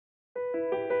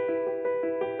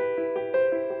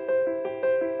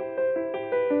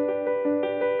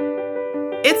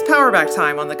It's Powerback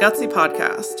time on the Gutsy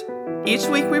Podcast. Each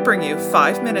week we bring you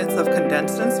 5 minutes of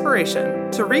condensed inspiration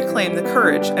to reclaim the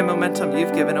courage and momentum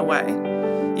you've given away.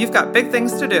 You've got big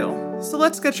things to do, so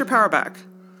let's get your power back.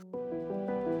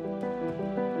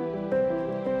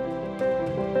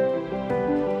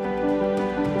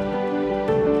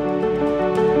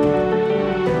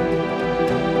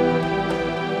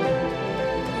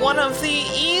 One of the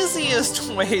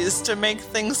easiest ways to make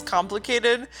things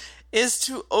complicated is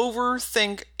to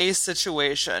overthink a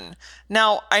situation.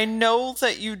 Now, I know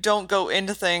that you don't go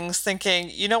into things thinking,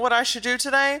 you know what I should do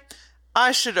today?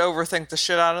 I should overthink the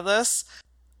shit out of this.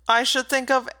 I should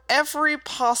think of every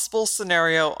possible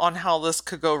scenario on how this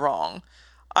could go wrong.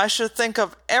 I should think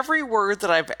of every word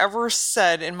that I've ever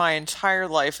said in my entire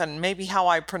life and maybe how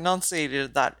I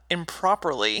pronunciated that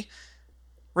improperly,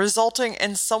 resulting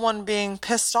in someone being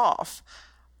pissed off.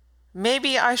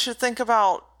 Maybe I should think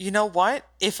about, you know what,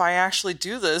 if I actually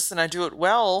do this and I do it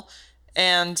well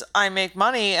and I make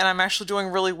money and I'm actually doing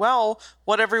really well,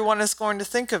 what everyone is going to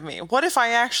think of me. What if I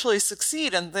actually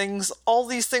succeed and all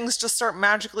these things just start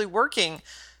magically working?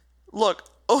 Look,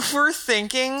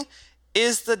 overthinking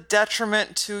is the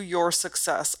detriment to your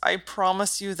success. I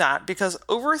promise you that, because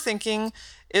overthinking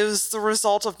is the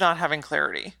result of not having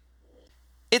clarity.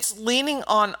 It's leaning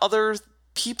on other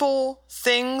people,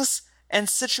 things, and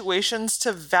situations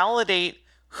to validate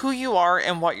who you are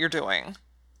and what you're doing.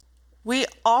 We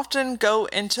often go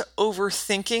into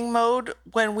overthinking mode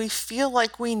when we feel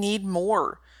like we need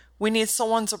more. We need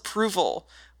someone's approval.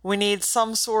 We need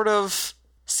some sort of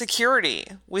security.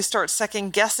 We start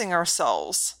second guessing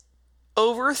ourselves.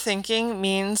 Overthinking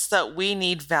means that we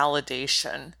need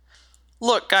validation.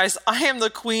 Look, guys, I am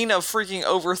the queen of freaking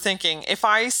overthinking. If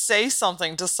I say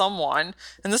something to someone,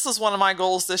 and this is one of my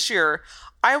goals this year,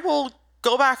 I will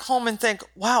go back home and think,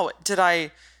 wow, did I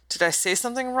say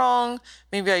something wrong?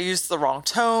 Maybe I used the wrong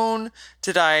tone.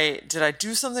 Did I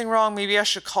do something wrong? Maybe I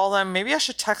should call them. Maybe I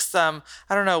should text them.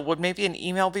 I don't know. Would maybe an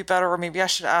email be better? Or maybe I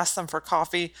should ask them for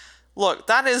coffee. Look,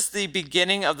 that is the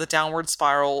beginning of the downward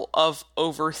spiral of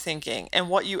overthinking. And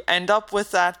what you end up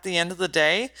with at the end of the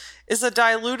day is a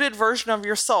diluted version of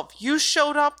yourself. You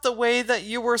showed up the way that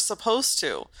you were supposed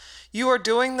to. You are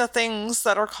doing the things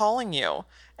that are calling you.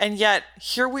 And yet,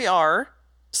 here we are,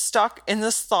 stuck in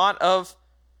this thought of,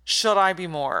 should I be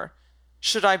more?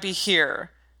 Should I be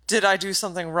here? Did I do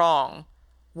something wrong?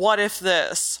 What if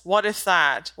this? What if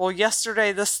that? Well,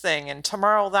 yesterday this thing, and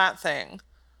tomorrow that thing.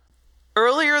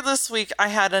 Earlier this week, I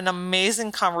had an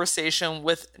amazing conversation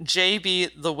with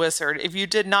JB the Wizard. If you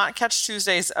did not catch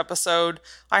Tuesday's episode,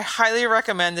 I highly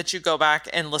recommend that you go back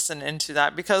and listen into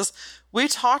that, because we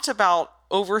talked about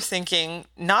overthinking,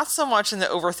 not so much in the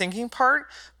overthinking part,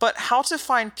 but how to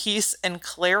find peace and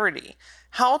clarity,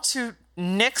 how to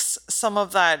nix some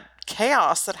of that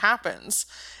chaos that happens.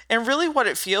 And really what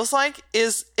it feels like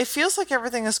is, it feels like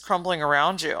everything is crumbling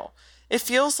around you. It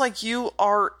feels like you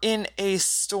are in a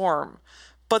storm.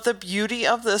 But the beauty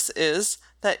of this is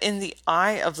that in the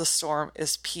eye of the storm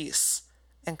is peace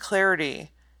and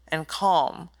clarity and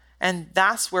calm. And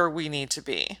that's where we need to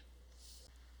be.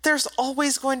 There's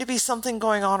always going to be something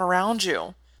going on around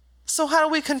you. So how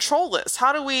do we control this?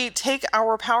 How do we take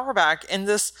our power back in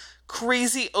this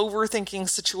crazy overthinking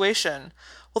situation?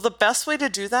 Well, the best way to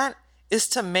do that is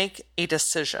to make a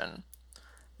decision.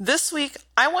 This week,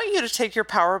 I want you to take your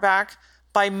power back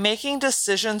by making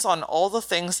decisions on all the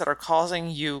things that are causing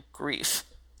you grief.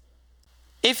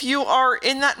 If you are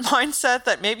in that mindset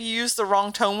that maybe you used the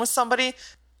wrong tone with somebody,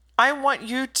 I want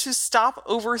you to stop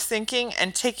overthinking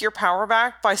and take your power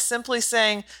back by simply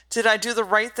saying, did I do the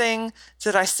right thing?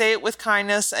 Did I say it with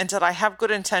kindness? And did I have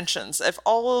good intentions? If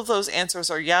all of those answers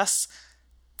are yes,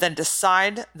 then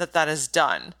decide that that is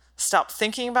done. Stop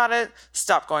thinking about it.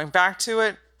 Stop going back to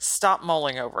it. Stop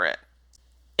mulling over it.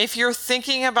 If you're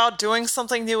thinking about doing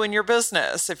something new in your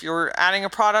business, if you're adding a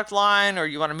product line or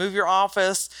you want to move your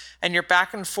office and you're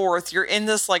back and forth, you're in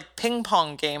this like ping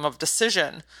pong game of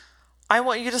decision, I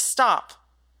want you to stop.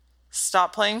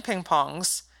 Stop playing ping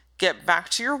pongs, get back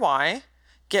to your why,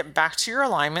 get back to your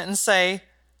alignment and say,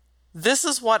 this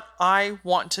is what I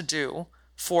want to do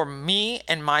for me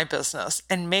and my business,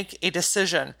 and make a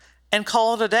decision and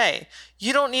call it a day.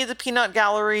 You don't need the peanut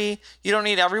gallery. You don't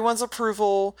need everyone's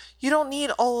approval. You don't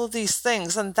need all of these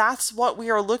things. And that's what we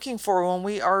are looking for when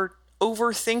we are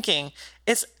overthinking.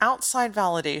 It's outside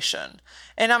validation.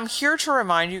 And I'm here to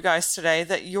remind you guys today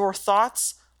that your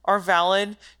thoughts are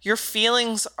valid, your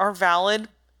feelings are valid,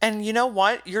 and you know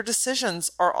what? Your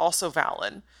decisions are also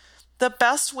valid. The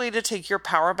best way to take your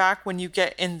power back when you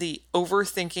get in the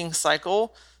overthinking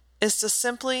cycle is to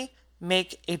simply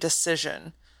make a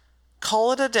decision.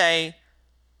 Call it a day,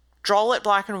 draw it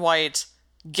black and white,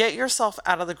 get yourself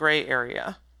out of the gray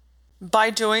area.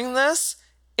 By doing this,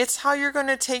 it's how you're going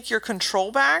to take your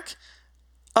control back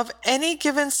of any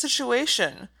given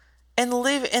situation and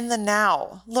live in the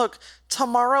now. Look,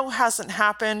 tomorrow hasn't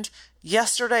happened.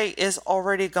 Yesterday is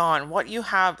already gone. What you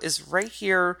have is right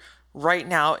here, right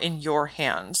now in your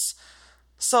hands.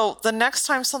 So the next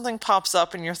time something pops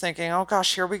up and you're thinking, oh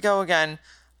gosh, here we go again,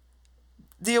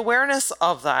 the awareness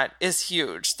of that is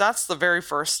huge. That's the very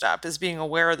first step, is being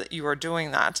aware that you are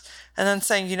doing that. And then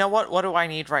saying, you know what do I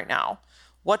need right now?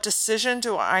 What decision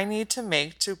do I need to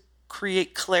make to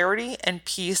create clarity and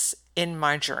peace in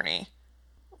my journey?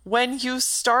 When you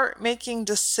start making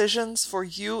decisions for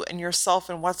you and yourself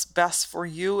and what's best for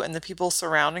you and the people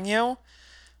surrounding you,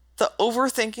 the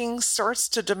overthinking starts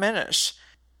to diminish.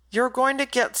 You're going to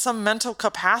get some mental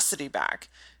capacity back.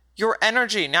 Your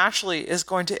energy naturally is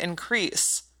going to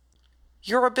increase.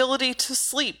 Your ability to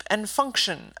sleep and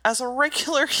function as a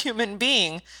regular human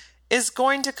being is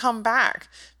going to come back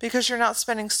because you're not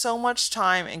spending so much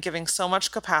time and giving so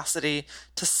much capacity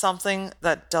to something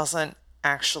that doesn't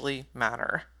actually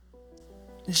matter.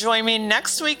 Join me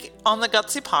next week on the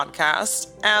Gutsy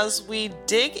Podcast as we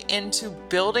dig into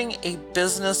building a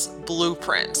business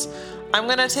blueprint. I'm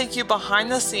going to take you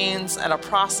behind the scenes at a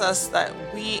process that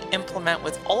we implement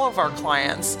with all of our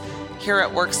clients here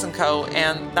at Works & Co.,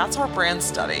 and that's our brand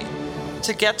study.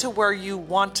 To get to where you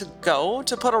want to go,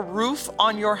 to put a roof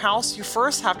on your house, you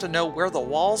first have to know where the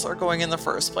walls are going in the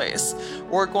first place.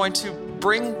 We're going to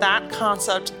bring that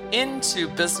concept into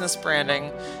business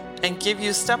branding and give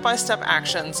you step-by-step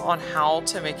actions on how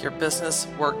to make your business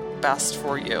work best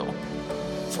for you.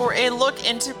 For a look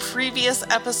into previous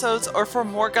episodes or for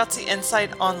more gutsy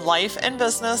insight on life and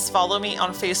business, follow me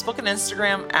on Facebook and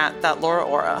Instagram at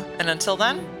 @ThatLauraOra. And until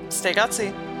then, stay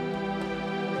gutsy.